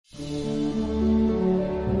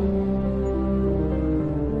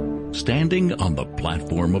standing on the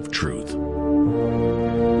platform of truth.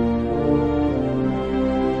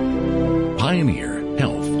 Pioneer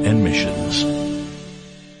Health and Missions.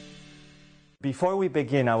 Before we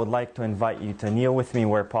begin, I would like to invite you to kneel with me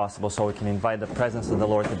where possible so we can invite the presence of the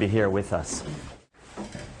Lord to be here with us.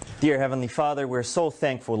 Dear Heavenly Father, we're so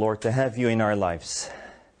thankful, Lord, to have you in our lives.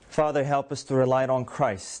 Father, help us to rely on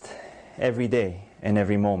Christ every day and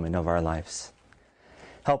every moment of our lives.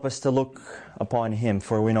 Help us to look upon Him,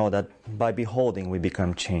 for we know that by beholding we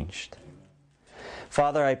become changed.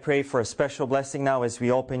 Father, I pray for a special blessing now as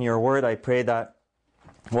we open your word. I pray that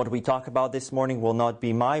what we talk about this morning will not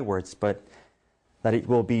be my words, but that it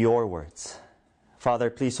will be your words.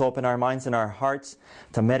 Father, please open our minds and our hearts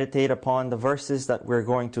to meditate upon the verses that we're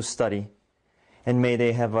going to study, and may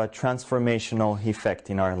they have a transformational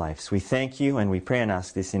effect in our lives. We thank you and we pray and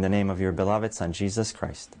ask this in the name of your beloved Son, Jesus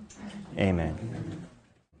Christ. Amen.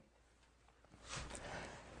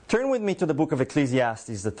 Turn with me to the book of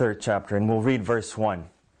Ecclesiastes, the 3rd chapter, and we'll read verse 1.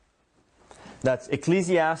 That's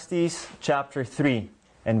Ecclesiastes chapter 3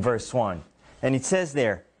 and verse 1. And it says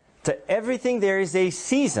there, "To everything there is a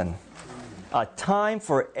season, a time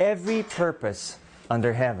for every purpose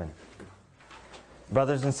under heaven."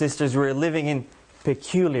 Brothers and sisters, we're living in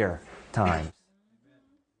peculiar times.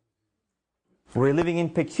 We're living in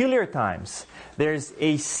peculiar times. There's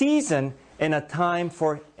a season and a time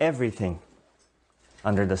for everything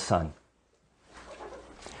under the sun.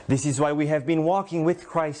 This is why we have been walking with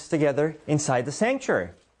Christ together inside the sanctuary.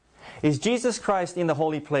 Is Jesus Christ in the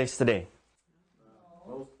holy place today?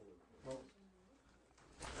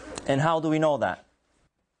 And how do we know that?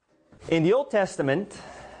 In the Old Testament,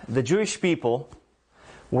 the Jewish people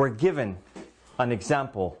were given an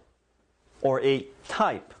example or a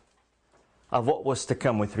type of what was to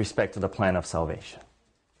come with respect to the plan of salvation.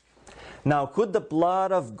 Now, could the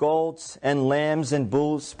blood of goats and lambs and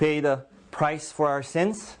bulls pay the price for our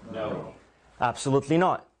sins? No. Absolutely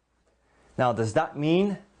not. Now, does that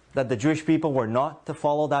mean that the Jewish people were not to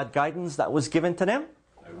follow that guidance that was given to them?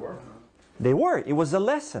 They were. They were. It was a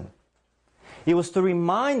lesson. It was to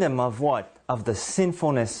remind them of what? Of the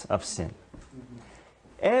sinfulness of sin.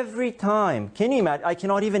 Every time, can you imagine? I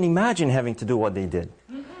cannot even imagine having to do what they did.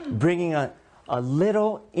 Bringing a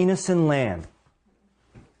little innocent lamb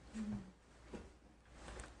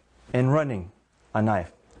and running a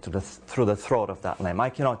knife through the throat of that lamb. I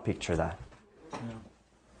cannot picture that.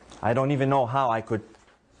 I don't even know how I could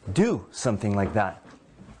do something like that.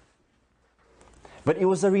 But it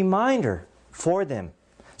was a reminder for them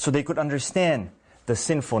so they could understand the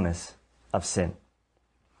sinfulness of sin.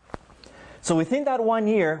 So within that 1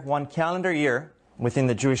 year, 1 calendar year, within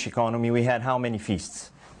the Jewish economy, we had how many feasts?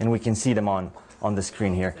 And we can see them on the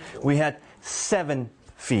screen here. We had 7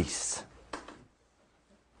 feasts.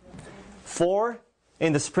 4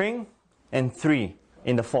 in the spring and 3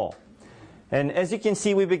 in the fall. And as you can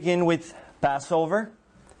see, we begin with Passover.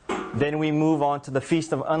 Then we move on to the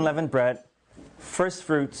Feast of Unleavened Bread, First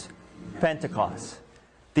Fruits, Pentecost.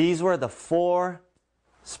 These were the 4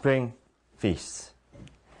 spring feasts.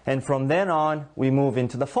 And from then on, we move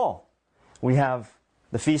into the fall. We have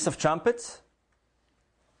the Feast of Trumpets,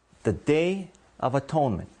 the Day of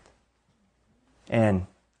Atonement, and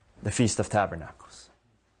the Feast of Tabernacles.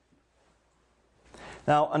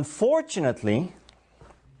 Now, unfortunately,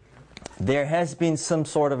 there has been some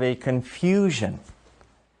sort of a confusion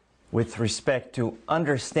with respect to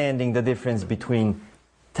understanding the difference between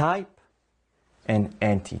type and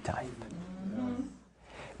antitype.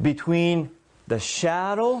 Between the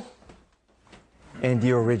shadow and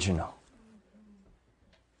the original.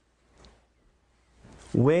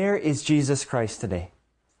 Where is Jesus Christ today?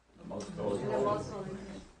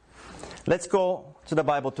 Let's go to the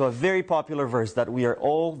Bible to a very popular verse that we are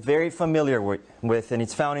all very familiar with, and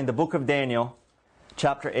it's found in the book of Daniel,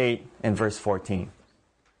 chapter 8 and verse 14.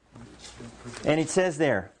 And it says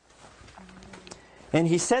there, "And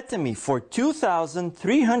he said to me, for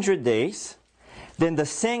 2,300 days, then the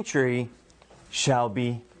sanctuary shall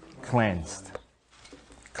be cleansed."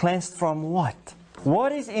 Cleansed from what?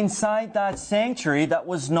 What is inside that sanctuary that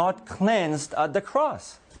was not cleansed at the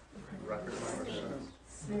cross?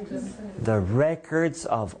 The records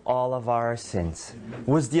of all of our sins.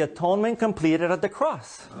 Was the atonement completed at the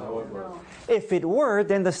cross? No. If it were,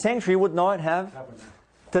 then the sanctuary would not have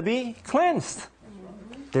to be cleansed.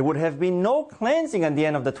 There would have been no cleansing at the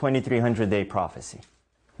end of the 2300-day prophecy.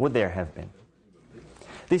 Would there have been?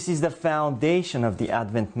 This is the foundation of the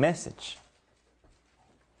Advent message.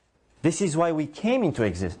 This is why we came into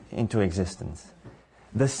existence.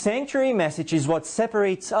 The sanctuary message is what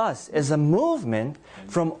separates us as a movement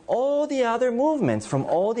from all the other movements, from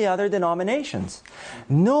all the other denominations.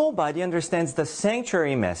 Nobody understands the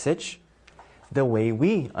sanctuary message the way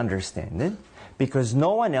we understand it, because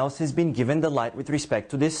no one else has been given the light with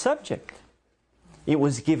respect to this subject. It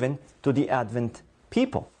was given to the Advent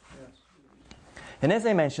people. And as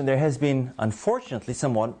I mentioned, there has been, unfortunately,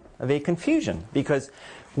 somewhat of a confusion, because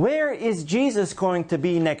where is Jesus going to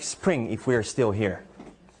be next spring if we are still here?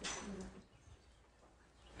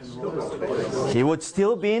 He would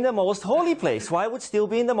still be in the most holy place. Why would still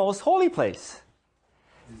be in the most holy place?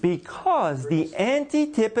 Because the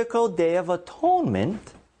anti-typical Day of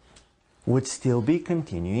Atonement would still be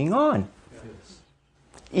continuing on.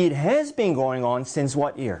 It has been going on since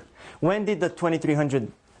what year? When did the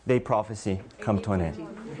 2300-day prophecy come to an end?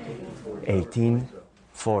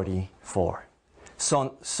 1844.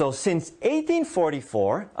 So since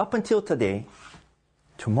 1844 up until today,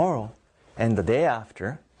 tomorrow and the day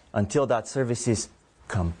after, until that service is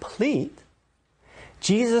complete,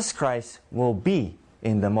 Jesus Christ will be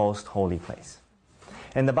in the most holy place.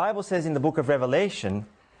 And the Bible says in the book of Revelation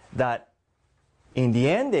that in the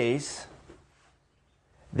end days,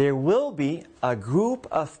 there will be a group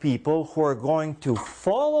of people who are going to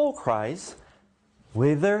follow Christ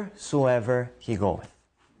whithersoever He goeth.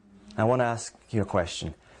 I want to ask you a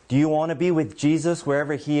question. Do you want to be with Jesus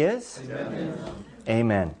wherever He is? Amen.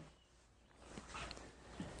 Amen.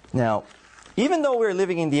 Now, even though we're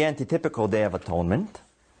living in the antitypical Day of Atonement,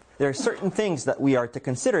 there are certain things that we are to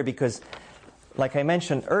consider because, like I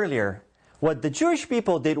mentioned earlier, what the Jewish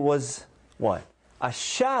people did was what? A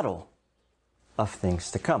shadow of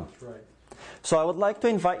things to come. Right. So I would like to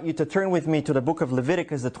invite you to turn with me to the book of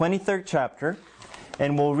Leviticus, the 23rd chapter,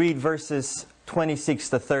 and we'll read verses 26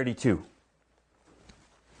 to 32.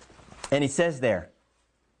 And it says there,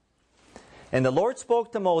 "And the Lord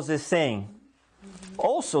spoke to Moses, saying,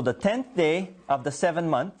 Also the 10th day of the 7th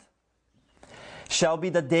month shall be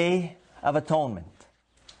the Day of Atonement.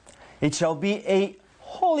 It shall be a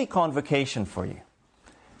holy convocation for you."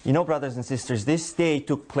 You know, brothers and sisters, this day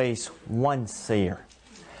took place once a year.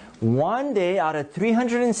 One day out of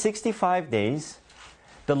 365 days,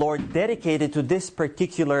 the Lord dedicated to this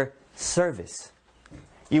particular service.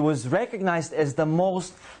 It was recognized as the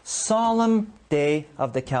most solemn day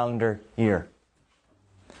of the calendar year.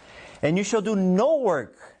 "And you shall do no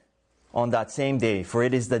work on that same day, for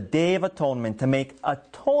it is the Day of Atonement, to make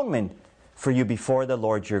atonement for you before the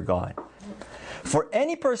Lord your God. For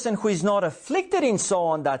any person who is not afflicted in soul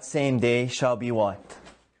on that same day shall be" what?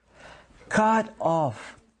 "Cut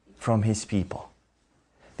off from his people."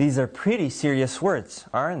 These are pretty serious words,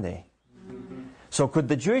 aren't they? So could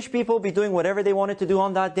the Jewish people be doing whatever they wanted to do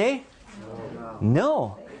on that day?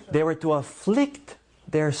 No. They were to afflict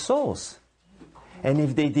their souls. And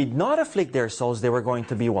if they did not afflict their souls, they were going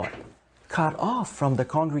to be what? Cut off from the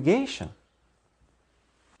congregation.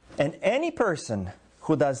 And any person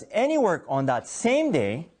who does any work on that same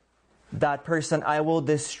day, that person I will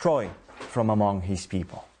destroy from among his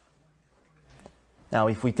people. Now,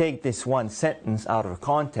 if we take this one sentence out of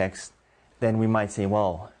context, then we might say,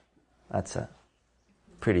 well, that's a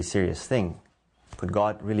pretty serious thing. Could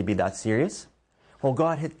God really be that serious? Well,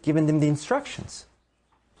 God had given them the instructions.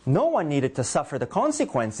 No one needed to suffer the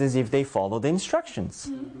consequences if they followed the instructions.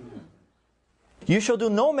 "You shall do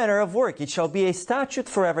no manner of work. It shall be a statute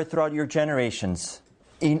forever throughout your generations,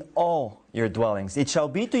 in all your dwellings. It shall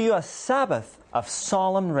be to you a Sabbath of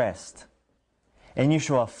solemn rest. And you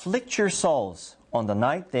shall afflict your souls on the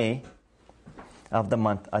 9th day of the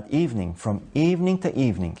month at evening. From evening to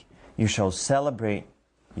evening you shall celebrate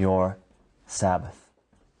your Sabbath."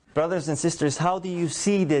 Brothers and sisters, how do you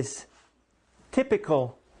see this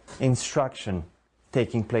typical instruction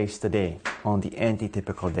taking place today on the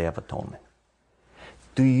anti-typical Day of Atonement?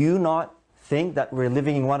 Do you not think that we're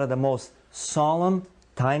living in one of the most solemn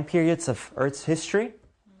time periods of Earth's history?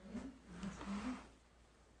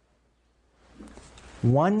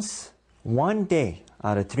 One day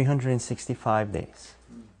out of 365 days.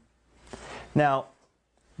 Now,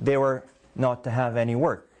 they were not to have any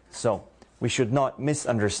work, so we should not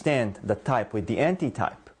misunderstand the type with the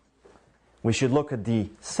anti-type. We should look at the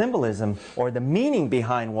symbolism or the meaning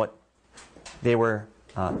behind what they were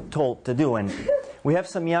told to do. And we have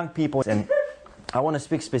some young people, and I want to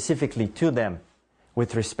speak specifically to them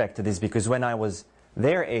with respect to this, because when I was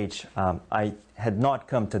their age, I had not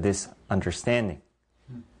come to this understanding.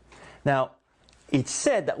 Now, it's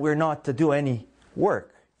said that we're not to do any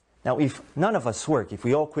work. Now, if none of us work, if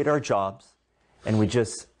we all quit our jobs and we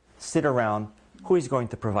just sit around, who is going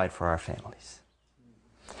to provide for our families?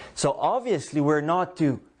 So obviously we're not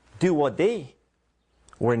to do what they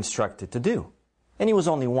were instructed to do. And it was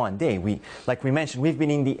only one day. Like we mentioned, we've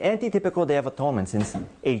been in the antitypical Day of Atonement since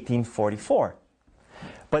 1844.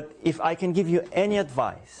 But if I can give you any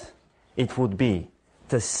advice, it would be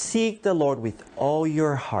to seek the Lord with all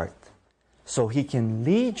your heart so He can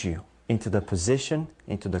lead you into the position,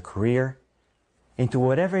 into the career, into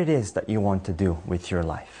whatever it is that you want to do with your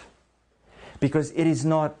life. Because it is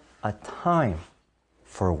not a time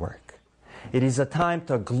for work. It is a time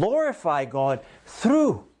to glorify God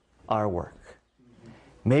through our work.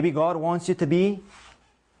 Maybe God wants you to be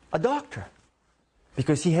a doctor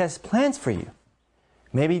because He has plans for you.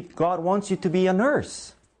 Maybe God wants you to be a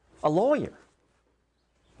nurse, a lawyer.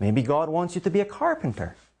 Maybe God wants you to be a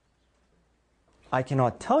carpenter. I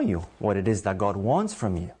cannot tell you what it is that God wants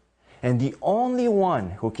from you. And the only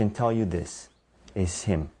one who can tell you this is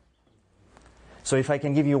Him. So if I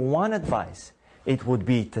can give you one advice, it would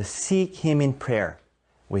be to seek Him in prayer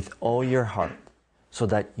with all your heart so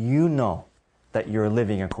that you know that you're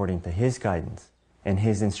living according to His guidance and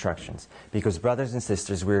His instructions. Because brothers and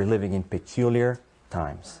sisters, we're living in peculiar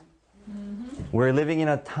times. We're living in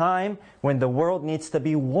a time when the world needs to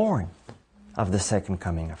be warned of the second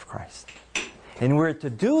coming of Christ. And we're to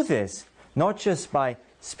do this not just by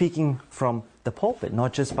speaking from the pulpit,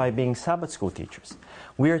 not just by being Sabbath school teachers.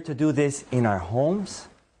 We are to do this in our homes,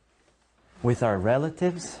 with our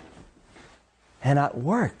relatives, and at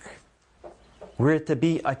work. We're to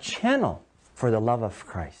be a channel for the love of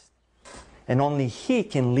Christ. And only He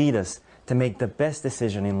can lead us to make the best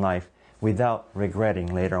decision in life without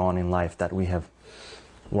regretting later on in life that we have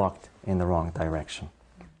walked in the wrong direction.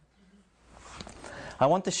 I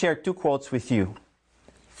want to share two quotes with you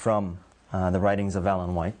from the writings of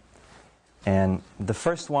Ellen White. And the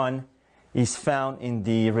first one is found in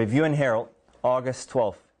the Review and Herald, August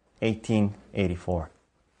 12, 1884.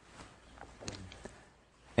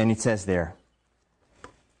 And it says there,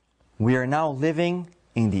 "We are now living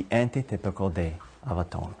in the antitypical Day of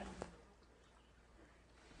Atonement.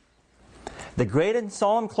 The great and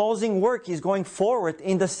solemn closing work is going forward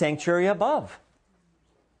in the sanctuary above.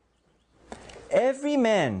 Every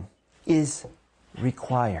man is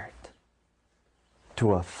required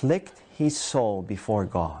to afflict his soul before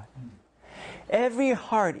God. Every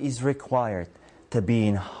heart is required to be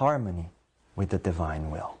in harmony with the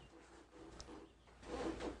divine will."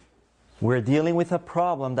 We're dealing with a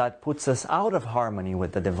problem that puts us out of harmony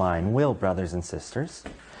with the divine will, brothers and sisters.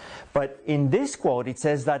 But in this quote, it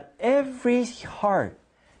says that every heart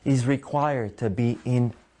is required to be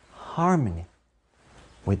in harmony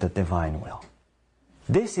with the divine will.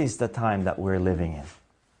 This is the time that we're living in.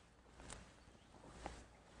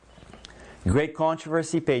 Great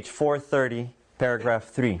Controversy, page 430, paragraph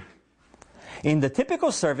 3. "In the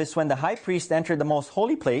typical service, when the high priest entered the most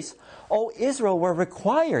holy place, all Israel were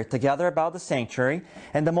required to gather about the sanctuary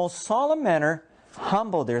and the most solemn manner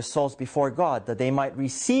humble their souls before God, that they might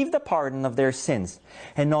receive the pardon of their sins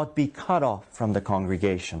and not be cut off from the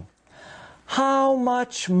congregation. How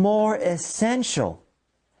much more essential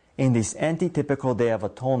in this antitypical Day of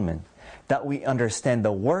Atonement that we understand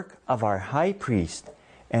the work of our high priest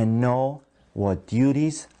and know what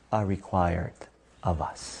duties are required of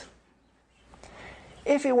us."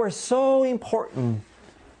 If it were so important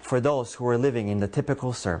for those who were living in the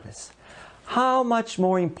typical service, how much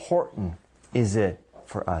more important is it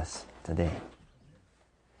for us today?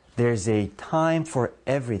 There's a time for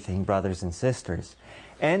everything, brothers and sisters,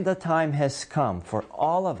 and the time has come for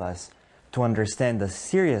all of us to understand the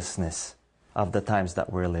seriousness of the times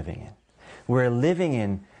that we're living in. We're living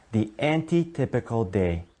in the antitypical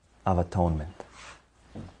Day of Atonement.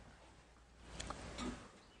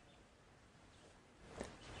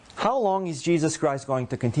 How long is Jesus Christ going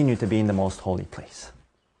to continue to be in the most holy place?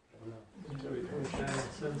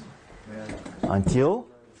 Until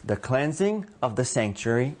the cleansing of the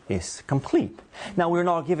sanctuary is complete. Now, we're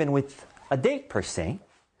not given with a date per se,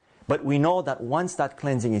 but we know that once that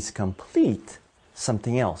cleansing is complete,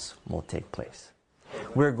 something else will take place.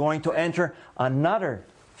 We're going to enter another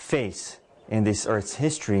phase in this earth's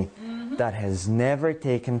history that has never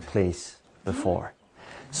taken place before.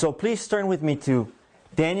 So please turn with me to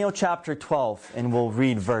Daniel chapter 12, and we'll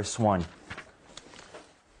read verse 1.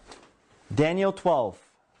 Daniel 12,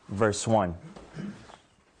 verse 1.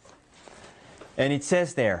 And it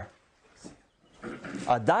says there,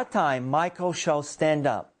 "At that time Michael shall stand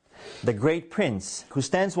up, the great prince, who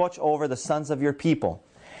stands watch over the sons of your people.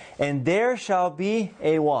 And there shall be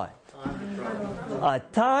a" what? "A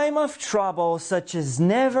time of trouble such as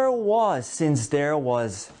never was since there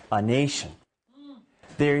was a nation."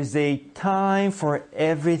 There's a time for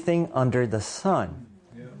everything under the sun.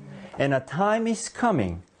 And a time is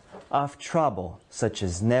coming of trouble such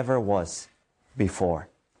as never was before.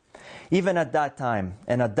 Even at that time,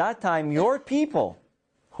 and at that time your people,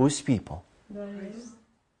 whose people?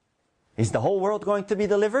 Is the whole world going to be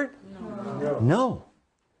delivered? No. No.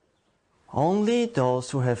 Only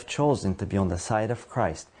those who have chosen to be on the side of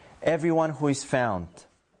Christ. Everyone who is found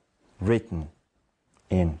written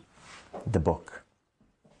in the book.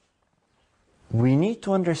 We need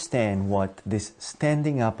to understand what this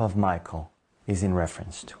standing up of Michael is in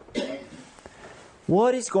reference to.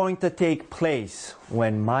 What is going to take place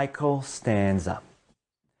when Michael stands up?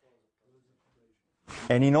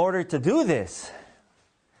 And in order to do this,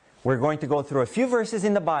 we're going to go through a few verses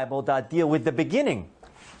in the Bible that deal with the beginning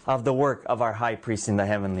of the work of our high priest in the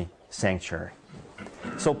heavenly sanctuary.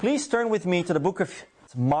 So please turn with me to the book of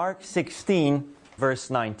Mark 16, verse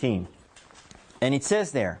 19. And it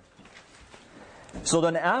says there, "So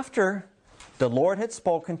then after the Lord had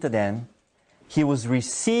spoken to them, he was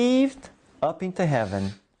received up into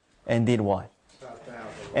heaven and did what?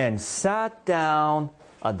 And sat down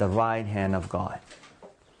at the right hand of God."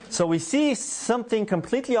 So we see something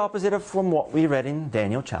completely opposite from what we read in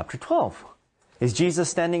Daniel chapter 12. Is Jesus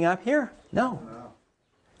standing up here? No.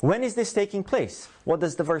 When is this taking place? What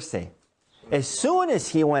does the verse say? As soon as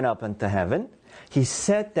he went up into heaven, he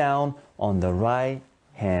sat down on the right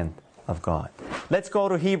hand of God. Let's go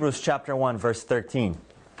to Hebrews chapter 1, verse 13.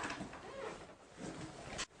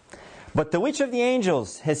 "But to which of the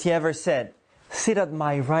angels has he ever said, 'Sit at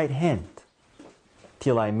my right hand,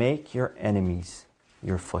 till I make your enemies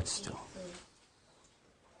your footstool'?"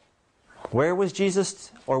 Where was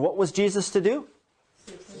Jesus, or what was Jesus to do?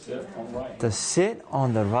 To sit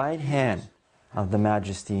on the right hand of the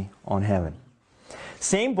Majesty on heaven.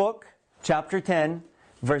 Same book, chapter 10,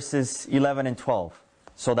 verses 11 and 12.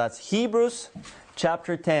 So that's Hebrews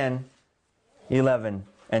chapter 10, 11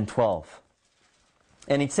 and 12.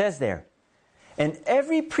 And it says there, "And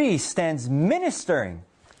every priest stands ministering."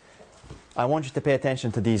 I want you to pay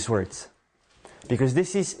attention to these words, because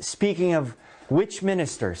this is speaking of which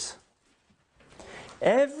ministers?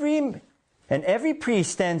 Every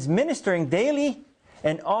priest stands ministering daily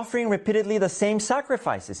and offering repeatedly the same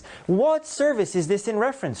sacrifices. What service is this in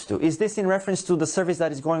reference to? Is this in reference to the service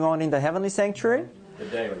that is going on in the heavenly sanctuary? The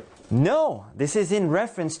daily. No, this is in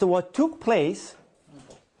reference to what took place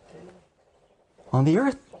on the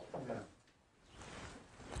earth.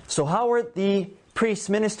 So how were the priests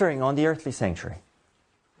ministering on the earthly sanctuary?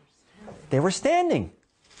 They were standing,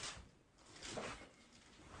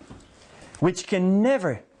 which can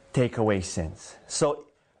never take away sins. So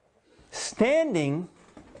standing,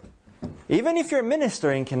 even if you're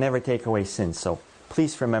ministering, can never take away sins. So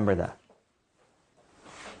please remember that.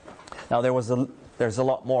 Now there's a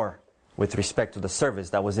lot more with respect to the service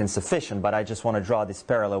that was insufficient, but I just want to draw this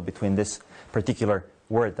parallel between this particular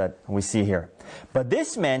word that we see here. "But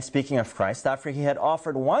this man," speaking of Christ, "after he had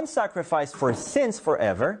offered one sacrifice for sins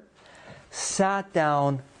forever, sat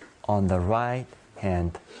down on the right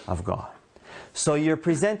hand of God." So you're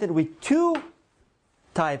presented with two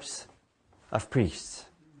types of priests.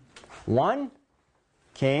 One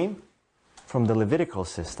came from the Levitical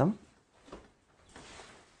system,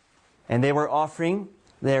 and they were offering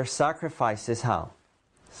their sacrifices how?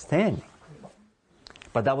 Standing.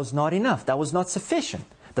 But that was not enough. That was not sufficient.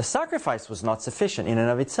 The sacrifice was not sufficient in and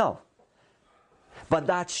of itself. But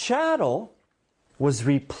that shadow was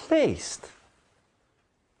replaced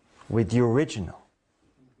with the original,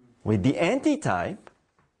 with the antitype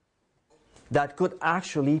that could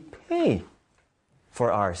actually pay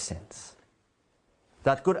for our sins,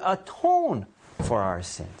 that could atone for our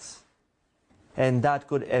sins, and that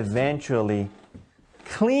could eventually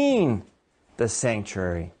clean the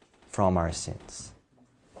sanctuary from our sins.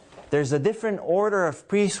 There's a different order of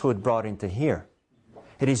priesthood brought into here.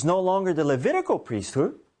 It is no longer the Levitical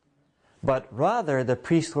priesthood, but rather the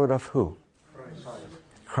priesthood of who?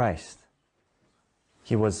 Christ.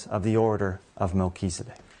 He was of the order of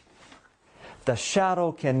Melchizedek. The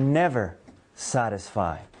shadow can never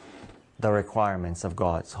satisfy the requirements of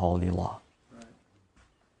God's holy law.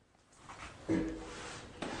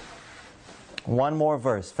 One more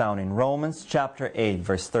verse found in Romans chapter 8,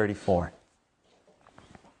 verse 34.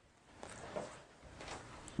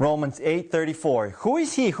 Romans 8:34. "Who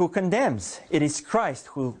is he who condemns? It is Christ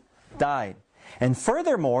who died, and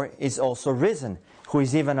furthermore is also risen, who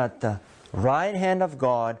is even at the right hand of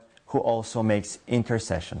God, who also makes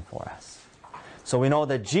intercession for us." So we know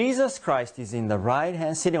that Jesus Christ is in the right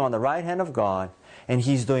hand, sitting on the right hand of God, and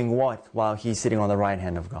He's doing what while He's sitting on the right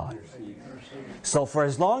hand of God? So for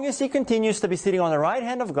as long as He continues to be sitting on the right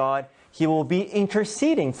hand of God, He will be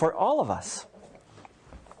interceding for all of us.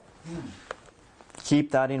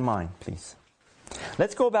 Keep that in mind, please.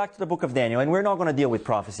 Let's go back to the book of Daniel, and we're not going to deal with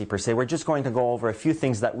prophecy per se. We're just going to go over a few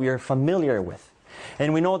things that we are familiar with.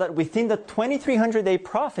 And we know that within the 2300-day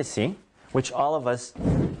prophecy, which all of us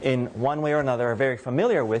in one way or another are very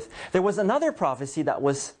familiar with, there was another prophecy that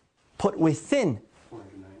was put within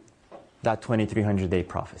that 2300-day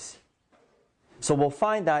prophecy. So we'll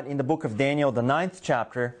find that in the book of Daniel, the 9th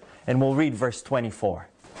chapter, and we'll read verse 24.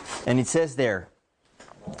 And it says there,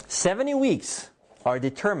 70 weeks are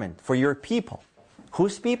determined for your people.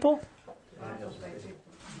 Whose people?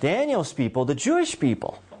 Daniel's people, the Jewish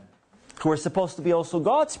people, who were supposed to be also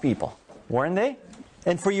God's people, weren't they?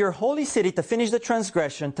 And for your holy city to finish the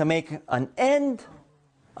transgression, to make an end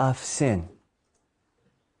of sin.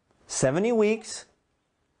 70 weeks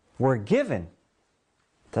were given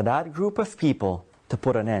to that group of people to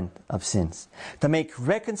put an end of sins, to make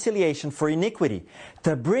reconciliation for iniquity,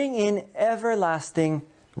 to bring in everlasting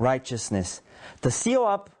righteousness, to seal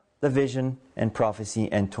up the vision and prophecy,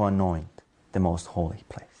 and to anoint the most holy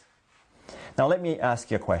place. Now let me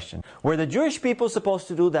ask you a question. Were the Jewish people supposed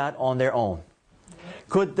to do that on their own?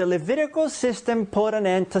 Could the Levitical system put an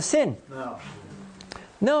end to sin? No.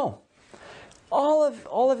 No.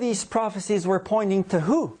 All of these prophecies were pointing to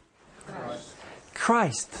who?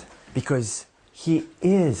 Christ. Because He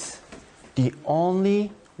is the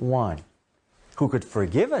only one who could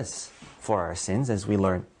forgive us for our sins, as we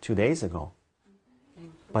learned 2 days ago.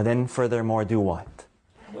 But then furthermore do what?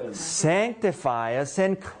 Sanctify us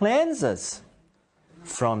and cleanse us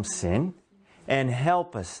from sin and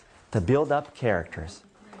help us to build up characters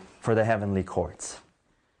for the heavenly courts.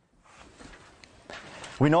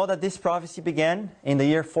 We know that this prophecy began in the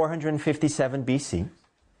year 457 BC.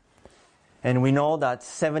 And we know that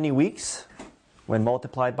 70 weeks, when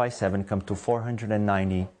multiplied by 7, come to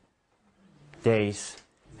 490 days.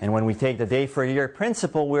 And when we take the day for a year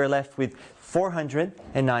principle, we're left with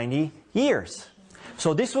 490 years.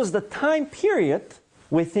 So this was the time period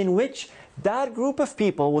within which that group of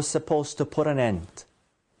people was supposed to put an end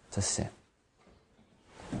to sin.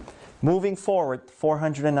 Moving forward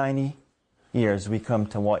 490 years, we come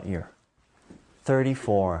to what year?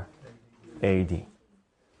 34 AD.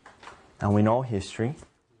 And we know history.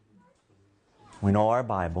 We know our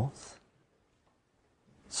Bibles.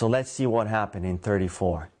 So let's see what happened in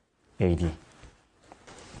 34 AD.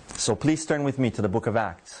 So please turn with me to the book of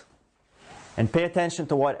Acts. And pay attention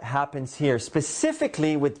to what happens here,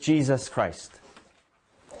 specifically with Jesus Christ,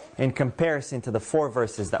 in comparison to the 4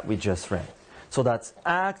 verses that we just read. So that's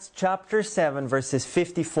Acts chapter 7, verses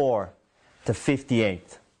 54 to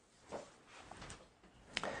 58.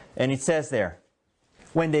 And it says there,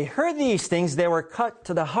 when they heard these things, they were cut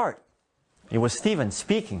to the heart. It was Stephen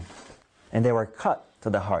speaking, and they were cut to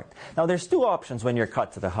the heart. Now there's 2 options when you're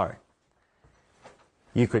cut to the heart.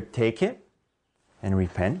 You could take it and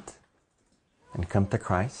repent and come to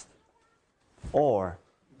Christ, or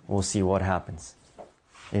we'll see what happens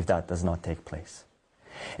if that does not take place.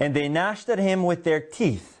 And they gnashed at him with their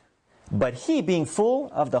teeth, but he, being full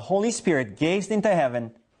of the Holy Spirit, gazed into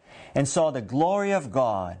heaven and saw the glory of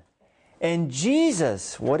God. And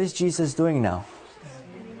Jesus, what is Jesus doing now?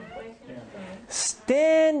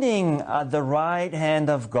 Standing at the right hand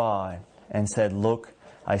of God, and said, look,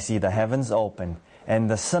 I see the heavens open, and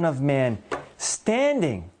the Son of Man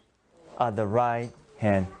standing at the right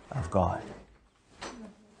hand of God.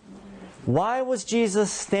 Why was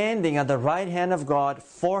Jesus standing at the right hand of God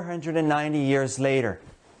 490 years later?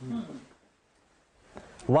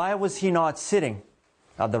 Why was He not sitting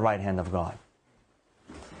at the right hand of God?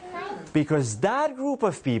 Because that group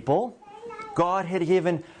of people, God had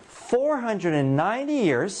given 490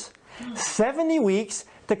 years, 70 weeks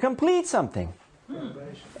to complete something.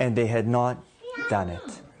 And they had not done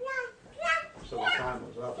it. So the time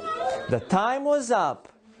was up. The time was up,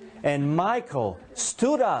 and Michael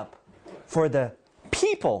stood up for the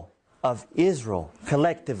people of Israel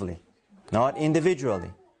collectively, not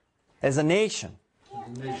individually, as a nation.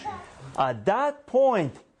 At that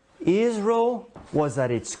point, Israel was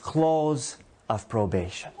at its close of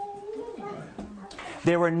probation.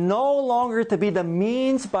 They were no longer to be the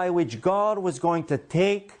means by which God was going to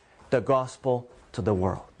take the gospel to the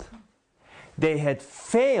world. They had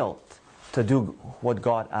failed to do what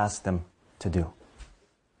God asked them to do.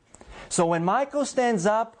 So when Michael stands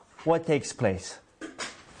up, what takes place?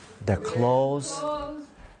 The close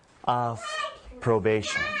of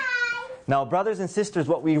probation. Now, brothers and sisters,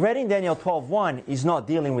 what we read in Daniel 12:1 is not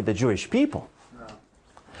dealing with the Jewish people.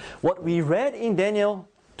 What we read in Daniel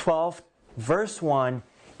 12, verse 1,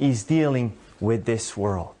 is dealing with this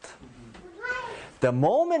world. The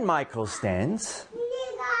moment Michael stands,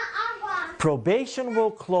 probation will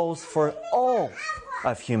close for all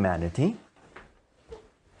of humanity.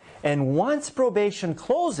 And once probation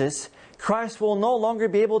closes, Christ will no longer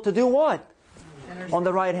be able to do what? On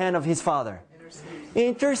the right hand of His Father.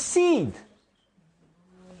 Intercede.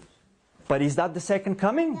 But is that the second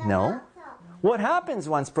coming? No. What happens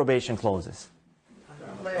once probation closes?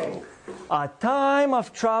 A time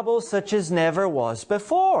of trouble such as never was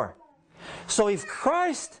before. So if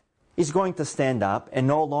Christ is going to stand up and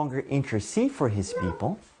no longer intercede for His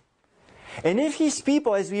people, and if His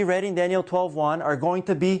people, as we read in Daniel 12:1, are going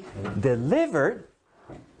to be delivered,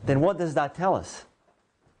 then what does that tell us?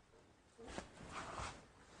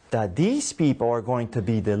 That these people are going to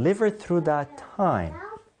be delivered through that time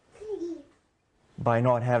by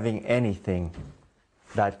not having anything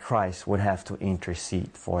that Christ would have to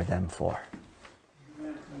intercede for them for.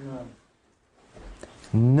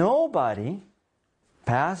 Nobody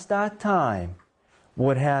past that time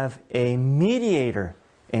would have a mediator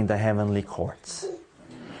in the heavenly courts.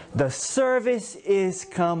 The service is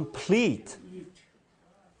complete.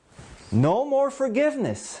 No more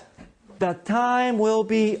forgiveness. The time will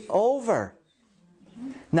be over.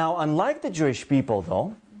 Now, unlike the Jewish people,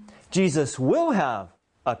 though, Jesus will have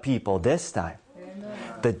a people this time.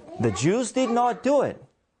 The Jews did not do it.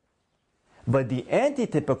 But the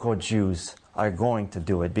antitypical Jews are going to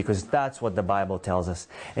do it, because that's what the Bible tells us.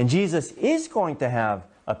 And Jesus is going to have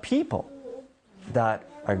a people that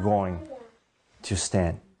are going to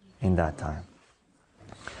stand in that time.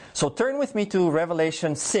 So turn with me to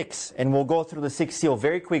Revelation 6, and we'll go through the sixth seal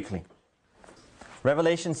very quickly.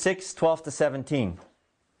 Revelation 6, 12 to 17.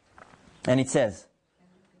 And it says,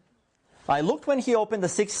 I looked when He opened the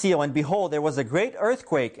sixth seal, and behold, there was a great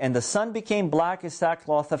earthquake, and the sun became black as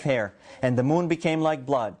sackcloth of hair, and the moon became like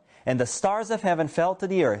blood, and the stars of heaven fell to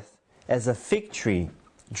the earth, as a fig tree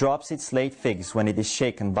drops its late figs when it is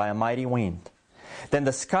shaken by a mighty wind. Then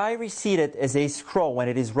the sky receded as a scroll when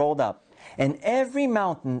it is rolled up, and every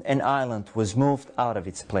mountain and island was moved out of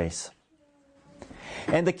its place.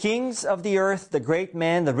 And the kings of the earth, the great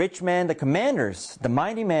man, the rich man, the commanders, the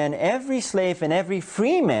mighty man, every slave and every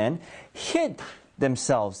free man hid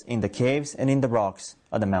themselves in the caves and in the rocks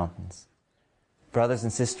of the mountains. Brothers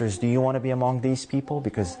and sisters, do you want to be among these people?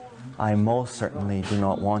 Because I most certainly do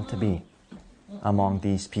not want to be among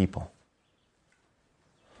these people.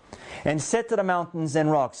 And said to the mountains and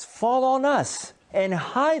rocks, fall on us and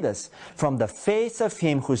hide us from the face of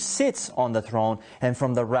Him who sits on the throne and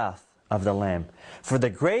from the wrath of the Lamb. For the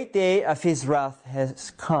great day of His wrath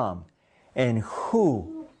has come, and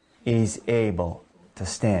who is able to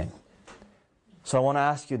stand? So I want to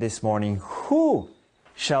ask you this morning, who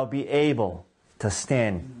shall be able to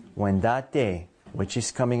stand when that day, which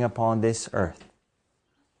is coming upon this earth,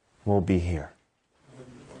 will be here?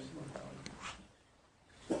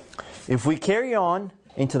 If we carry on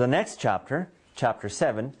into the next chapter, chapter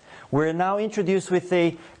 7, we're now introduced with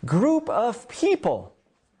a group of people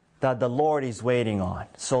that the Lord is waiting on.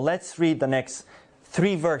 So let's read the next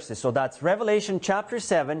 3 verses. So that's Revelation chapter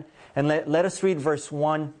 7, and let us read verse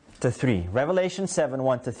 1 to 3. Revelation 7,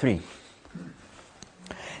 1 to 3.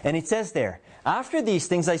 And it says there, after these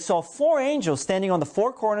things I saw 4 angels standing on the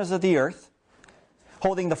 4 corners of the earth,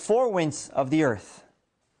 holding the 4 winds of the earth,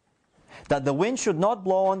 that the wind should not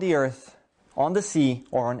blow on the earth, on the sea,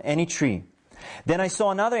 or on any tree. Then I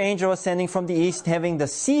saw another angel ascending from the east, having the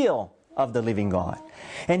seal of the living God.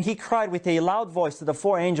 And he cried with a loud voice to the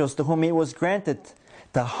 4 angels to whom it was granted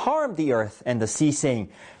to harm the earth and the sea, saying,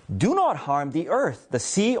 do not harm the earth, the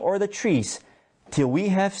sea, or the trees, till we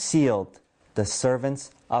have sealed the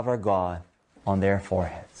servants of our God on their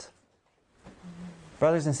foreheads.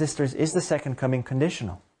 Brothers and sisters, is the second coming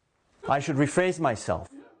conditional? I should rephrase myself.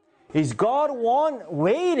 Is God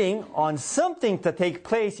waiting on something to take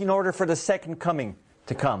place in order for the second coming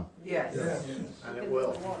to come? Yes. And it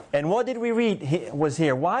will. And what did we read was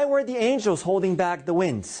here? Why were the angels holding back the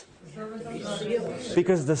winds?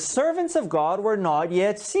 Because the servants of God were not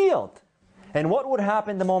yet sealed. And what would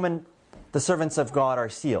happen the moment the servants of God are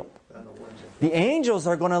sealed? The angels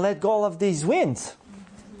are going to let go of these winds.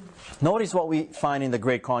 Notice what we find in the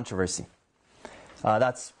Great Controversy.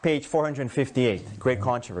 That's page 458, Great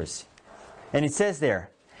Controversy. And it says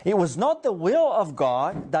there, it was not the will of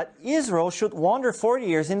God that Israel should wander 40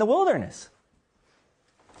 years in the wilderness.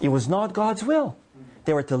 It was not God's will.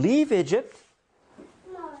 They were to leave Egypt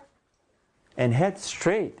and head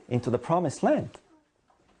straight into the promised land.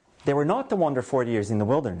 They were not to wander 40 years in the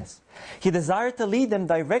wilderness. He desired to lead them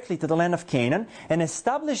directly to the land of Canaan and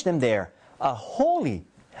establish them there, a holy,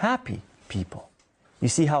 happy people. You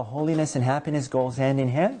see how holiness and happiness goes hand in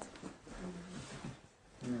hand?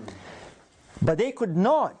 But they could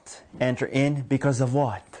not enter in because of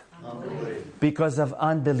what? Because of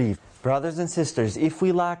unbelief. Brothers and sisters, if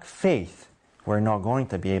we lack faith, we're not going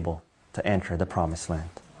to be able to enter the promised land.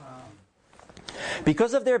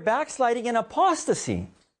 Because of their backsliding and apostasy,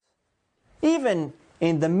 even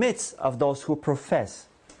in the midst of those who profess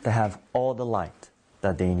to have all the light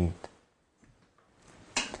that they need.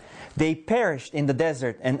 They perished in the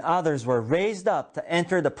desert, and others were raised up to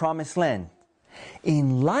enter the promised land.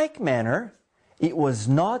 In like manner, it was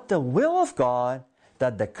not the will of God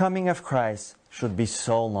that the coming of Christ should be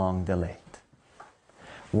so long delayed.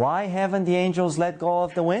 Why haven't the angels let go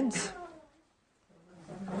of the winds?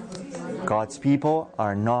 God's people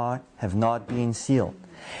have not been sealed.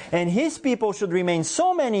 And His people should remain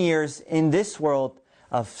so many years in this world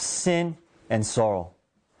of sin and sorrow.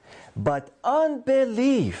 But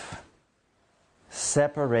unbelief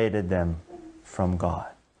separated them from God.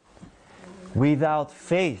 Without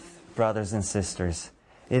faith, brothers and sisters,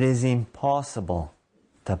 it is impossible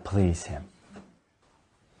to please Him.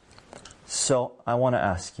 So I want to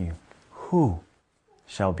ask you, who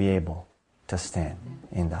shall be able to stand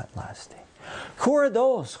in that last day? Who are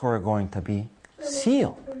those who are going to be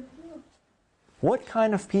sealed? What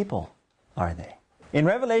kind of people are they? In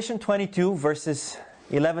Revelation 22, verses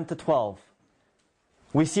 11 to 12,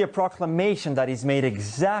 we see a proclamation that is made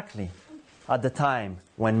exactly at the time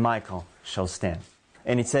when Michael shall stand.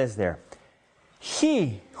 And it says there,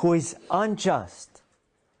 "He who is unjust,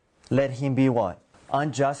 let him be" what?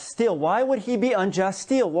 Unjust still. Why would he be unjust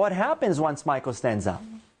still? What happens once Michael stands up?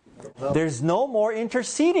 There's no more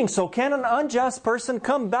interceding. So can an unjust person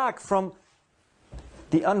come back from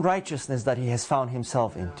the unrighteousness that he has found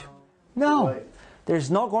himself into? No.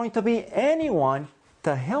 There's not going to be anyone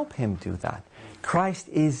to help him do that. Christ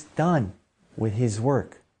is done with His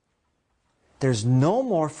work. There's no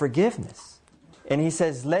more forgiveness. And He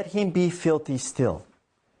says, let him be filthy still.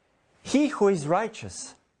 He who is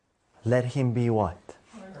righteous, let him be what?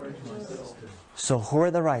 So who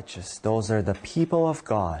are the righteous? Those are the people of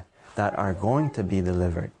God that are going to be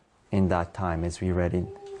delivered in that time, as we read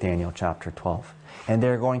in Daniel chapter 12. And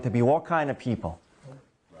they're going to be what kind of people?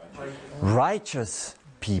 Righteous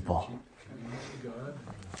people.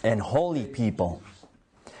 And holy people.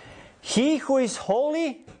 He who is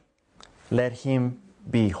holy, let him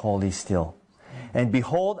be holy still. And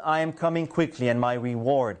behold, I am coming quickly, and my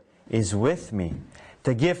reward is with me,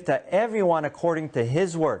 to give to everyone according to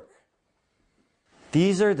his work.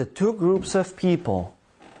 These are the two groups of people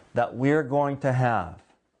that we're going to have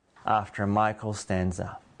after Michael stands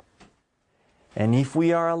up. And if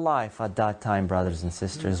we are alive at that time, brothers and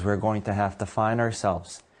sisters, we're going to have to find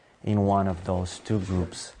ourselves in one of those two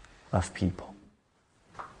groups of people.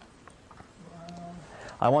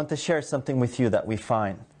 I want to share something with you that we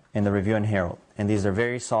find in the Review and Herald. And these are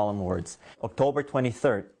very solemn words. October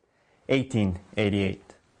 23rd,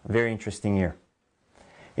 1888. Very interesting year.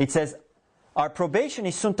 It says, "Our probation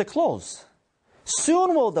is soon to close.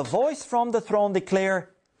 Soon will the voice from the throne declare,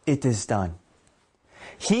 'It is done.'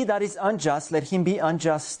 He that is unjust, let him be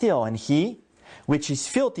unjust still. And he which is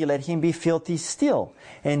filthy, let him be filthy still.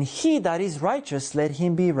 And he that is righteous, let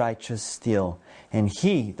him be righteous still. And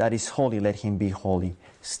he that is holy, let him be holy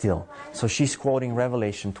still." So she's quoting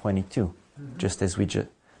Revelation 22, just as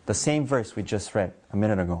the same verse we just read a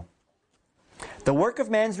minute ago. The work of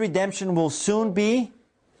man's redemption will soon be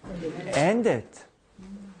ended.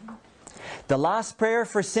 The last prayer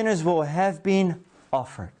for sinners will have been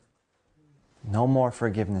offered. No more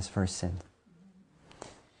forgiveness for sin.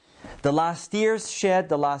 The last tears shed,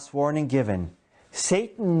 the last warning given.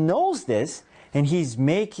 Satan knows this, and he's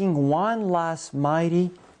making one last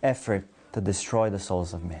mighty effort to destroy the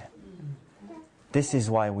souls of man. This is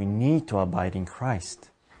why we need to abide in Christ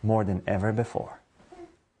more than ever before.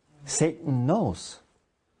 Satan knows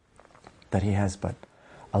that he has but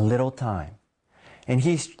a little time, and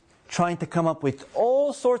he's trying to come up with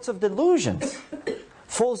all sorts of delusions,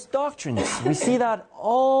 false doctrines. We see that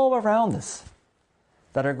all around us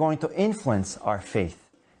that are going to influence our faith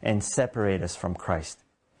and separate us from Christ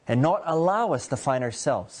and not allow us to find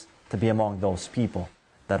ourselves to be among those people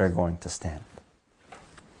that are going to stand.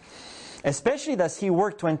 Especially does he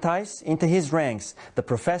work to entice into his ranks the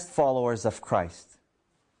professed followers of Christ.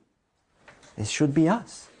 It should be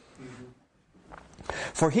us.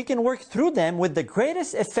 For he can work through them with the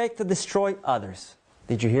greatest effect to destroy others.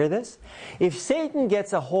 Did you hear this? If Satan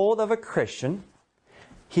gets a hold of a Christian,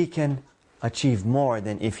 he can achieve more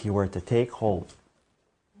than if he were to take hold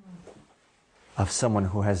of someone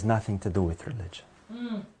who has nothing to do with religion.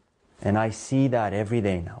 And I see that every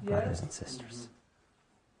day now, brothers and sisters.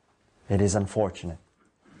 It is unfortunate,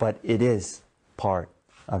 but it is part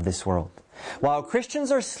of this world. While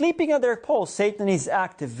Christians are sleeping at their post, Satan is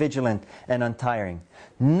active, vigilant, and untiring.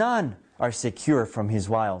 None are secure from his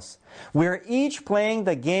wiles. We are each playing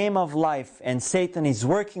the game of life, and Satan is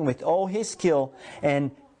working with all his skill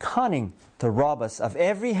and cunning to rob us of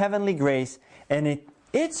every heavenly grace, and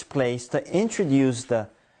its place to introduce the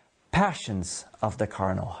passions of the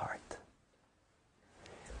carnal heart.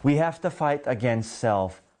 We have to fight against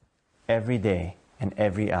self every day and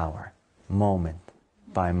every hour, moment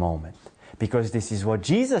by moment. Because this is what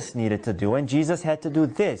Jesus needed to do, and Jesus had to do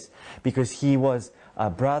this because He was a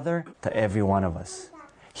brother to every one of us.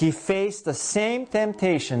 He faced the same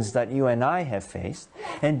temptations that you and I have faced,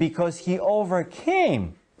 and because He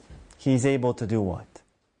overcame, He's able to do what?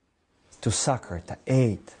 To succor, to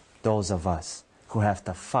aid those of us who have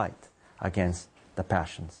to fight against the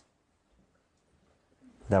passions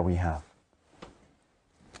that we have.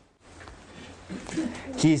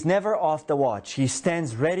 He is never off the watch. He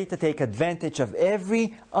stands ready to take advantage of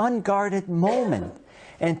every unguarded moment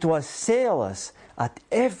and to assail us at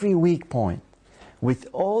every weak point. With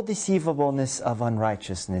all deceivableness of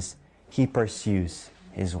unrighteousness, He pursues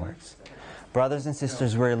His works. Brothers and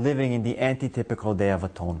sisters, we're living in the antitypical Day of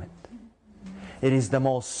Atonement. It is the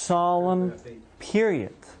most solemn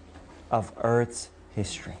period of earth's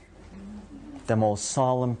history. The most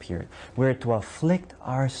solemn period. We're to afflict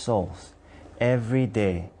our souls every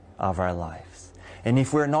day of our lives. And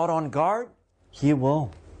if we're not on guard, He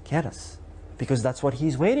will get us. Because that's what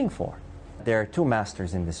He's waiting for. There are two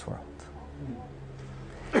masters in this world.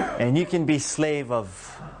 And you can be slave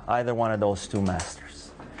of either one of those two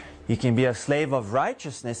masters. You can be a slave of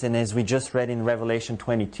righteousness, and as we just read in Revelation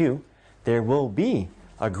 22, there will be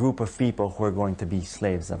a group of people who are going to be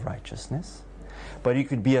slaves of righteousness. But you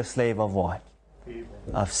could be a slave of what? Evil.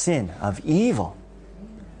 Of sin, of evil.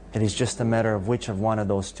 It is just a matter of which of one of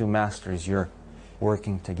those two masters you're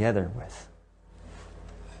working together with.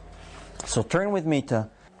 So turn with me to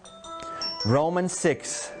Romans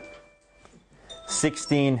 6,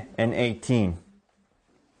 16 and 18.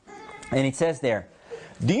 And it says there,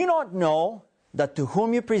 "Do you not know that to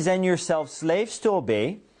whom you present yourselves slaves to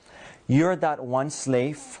obey, you're that one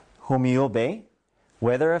slave whom you obey,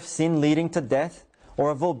 whether of sin leading to death or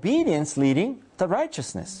of obedience leading to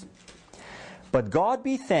righteousness? But God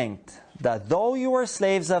be thanked that though you were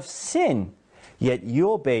slaves of sin, yet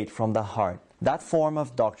you obeyed from the heart that form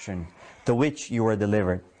of doctrine to which you were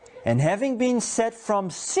delivered. And having been set from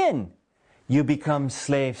sin, you become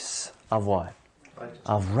slaves of what? Righteousness.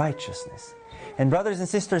 Of righteousness." And brothers and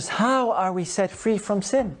sisters, how are we set free from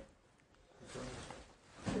sin?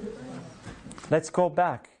 Let's go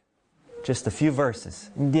back just a few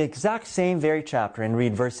verses in the exact same very chapter and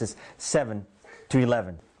read verses 7 to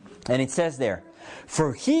 11. And it says there,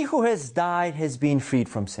 "For he who has died has been freed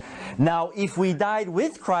from sin. Now if we died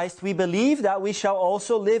with Christ, we believe that we shall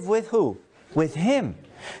also live with who? With Him.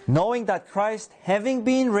 Knowing that Christ, having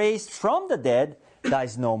been raised from the dead,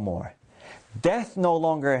 dies no more. Death no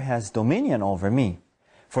longer has dominion over me.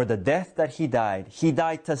 For the death that He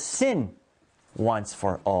died to sin once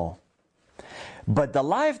for all. But the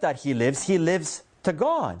life that He lives to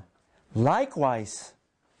God. Likewise,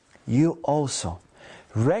 you also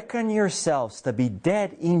reckon yourselves to be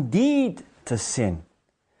dead indeed to sin,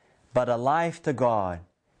 but alive to God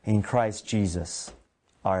in Christ Jesus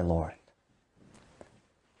our Lord."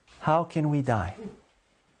 How can we die?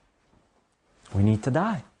 We need to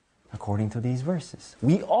die, according to these verses.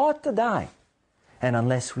 We ought to die. And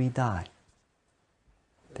unless we die,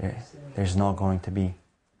 there's not going to be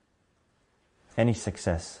any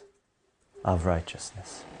success of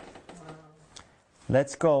righteousness.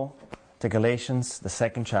 Let's go to Galatians, the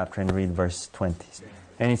 2nd chapter, and read verse 20.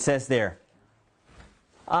 And it says there,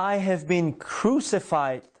 "I have been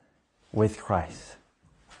crucified with Christ.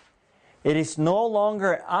 It is no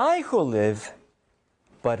longer I who live,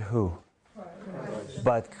 but who? Christ.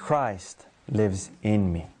 But Christ lives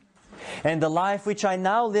in me. And the life which I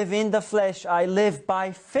now live in the flesh, I live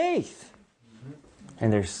by faith."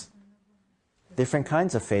 And there's different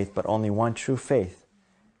kinds of faith, but only one true faith.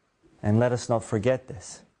 And let us not forget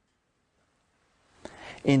this.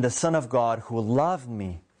 "In the Son of God who loved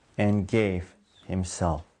me and gave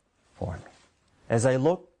Himself for me." As I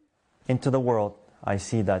look into the world, I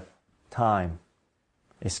see that time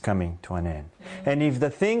is coming to an end. And if the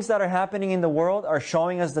things that are happening in the world are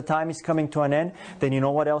showing us the time is coming to an end, then you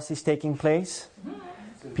know what else is taking place?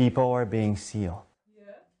 People are being sealed.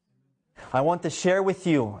 I want to share with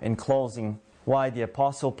you, in closing, why the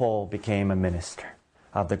Apostle Paul became a minister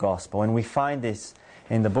of the gospel. And we find this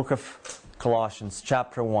in the book of Colossians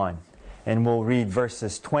chapter 1. And we'll read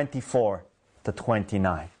verses 24 to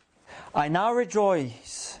 29. I now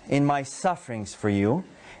rejoice in my sufferings for you,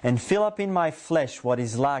 and fill up in my flesh what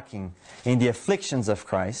is lacking in the afflictions of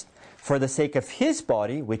Christ, for the sake of His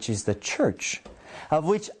body, which is the church, of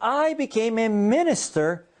which I became a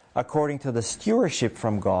minister according to the stewardship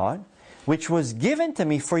from God, which was given to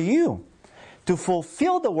me for you, to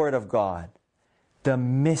fulfill the word of God, the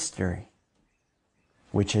mystery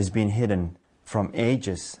which has been hidden from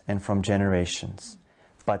ages and from generations,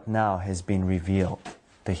 but now has been revealed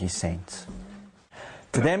to His saints.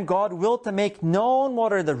 To them God willed to make known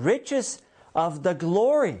what are the riches of the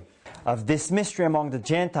glory of this mystery among the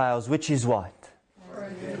Gentiles, which is what?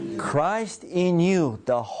 Christ in you,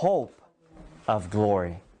 the hope of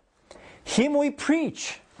glory. Him we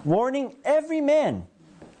preach, warning every man.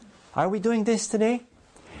 Are we doing this today?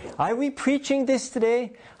 Are we preaching this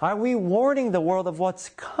today? Are we warning the world of what's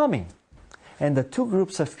coming? And the two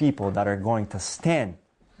groups of people that are going to stand,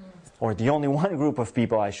 or the only one group of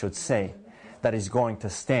people, I should say, that is going to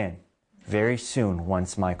stand very soon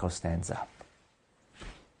once Michael stands up.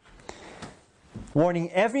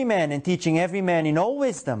 Warning every man and teaching every man in all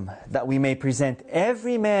wisdom, that we may present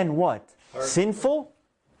every man what? Sinful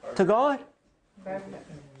to God?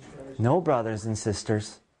 No, brothers and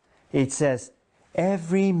sisters. It says,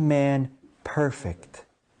 every man perfect.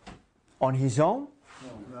 On his own?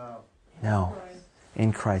 No.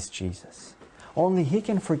 In Christ Jesus. Only He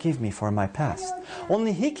can forgive me for my past.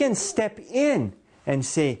 Only He can step in and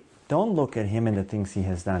say, don't look at him and the things he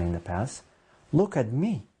has done in the past. Look at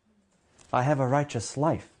me. I have a righteous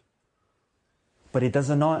life. But it does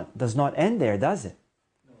not end there, does it?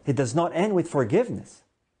 It does not end with forgiveness.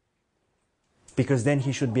 Because then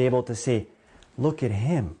he should be able to say, look at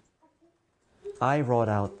him. I wrote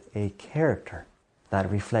out a character that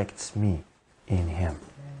reflects me in him.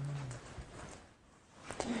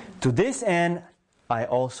 To this end, I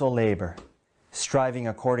also labor, striving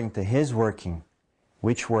according to His working,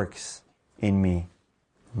 which works in me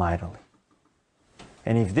mightily.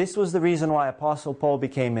 And if this was the reason why Apostle Paul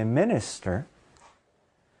became a minister,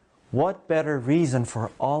 what better reason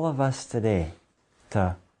for all of us today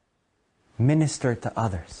to minister to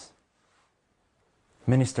others?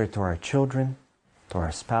 Minister to our children, to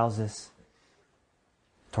our spouses,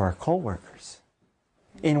 to our co-workers.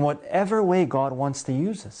 In whatever way God wants to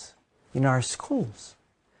use us. In our schools.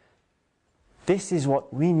 This is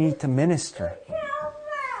what we need to minister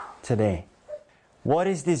today. What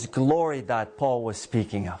is this glory that Paul was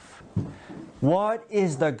speaking of? What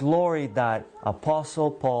is the glory that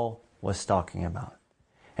Apostle Paul was talking about?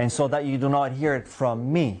 And so that you do not hear it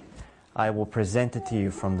from me, I will present it to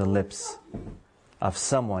you from the lips of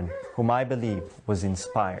someone whom I believe was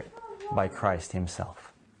inspired by Christ Himself.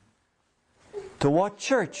 To what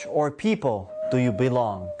church or people do you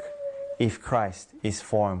belong if Christ is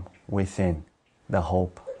formed within the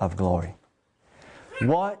hope of glory?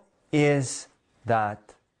 What is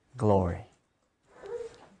that glory?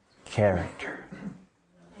 Character.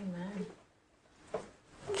 Amen.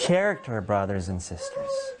 Character, brothers and sisters.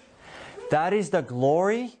 That is the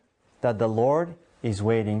glory that the Lord is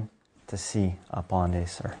waiting to see upon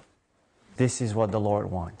this earth. This is what the Lord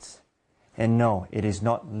wants. And no, it is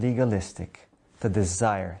not legalistic to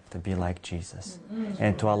desire to be like Jesus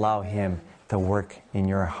and to allow Him to work in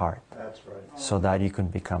your heart. That's right. So that you can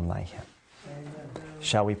become like Him.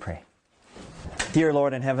 Shall we pray? Dear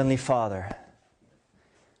Lord and Heavenly Father,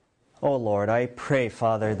 oh Lord, I pray,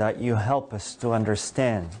 Father, that you help us to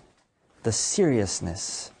understand the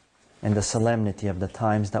seriousness and the solemnity of the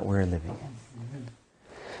times that we're living in.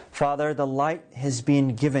 Father, the light has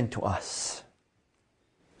been given to us.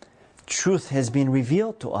 Truth has been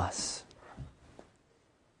revealed to us.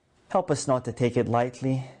 Help us not to take it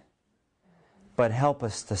lightly, but help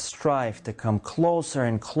us to strive to come closer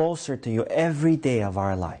and closer to you every day of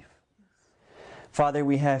our life. Father,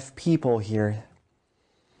 we have people here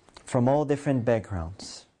from all different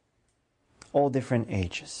backgrounds, all different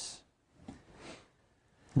ages.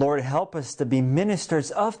 Lord, help us to be ministers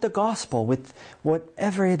of the gospel with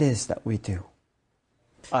whatever it is that we do.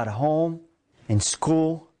 At home, in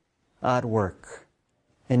school, at work,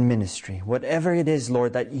 in ministry. Whatever it is,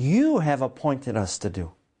 Lord, that you have appointed us to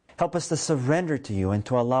do. Help us to surrender to you and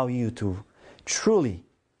to allow you to truly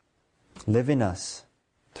live in us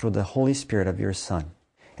through the Holy Spirit of your Son.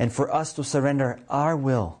 And for us to surrender our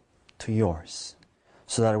will to yours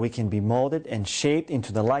so that we can be molded and shaped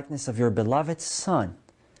into the likeness of your beloved Son.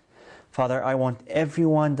 Father, I want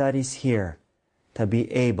everyone that is here to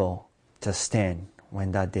be able to stand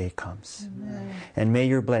when that day comes. Amen. And may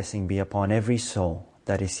your blessing be upon every soul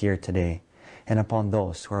that is here today and upon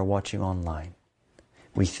those who are watching online.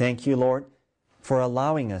 We thank you, Lord, for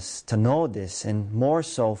allowing us to know this, and more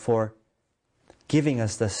so for giving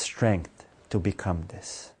us the strength to become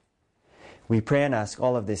this. We pray and ask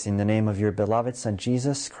all of this in the name of your beloved Son,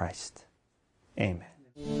 Jesus Christ. Amen.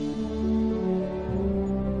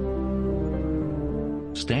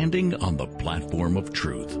 Standing on the platform of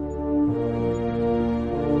truth.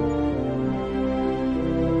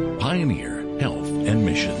 Pioneer Health and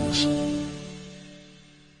Missions.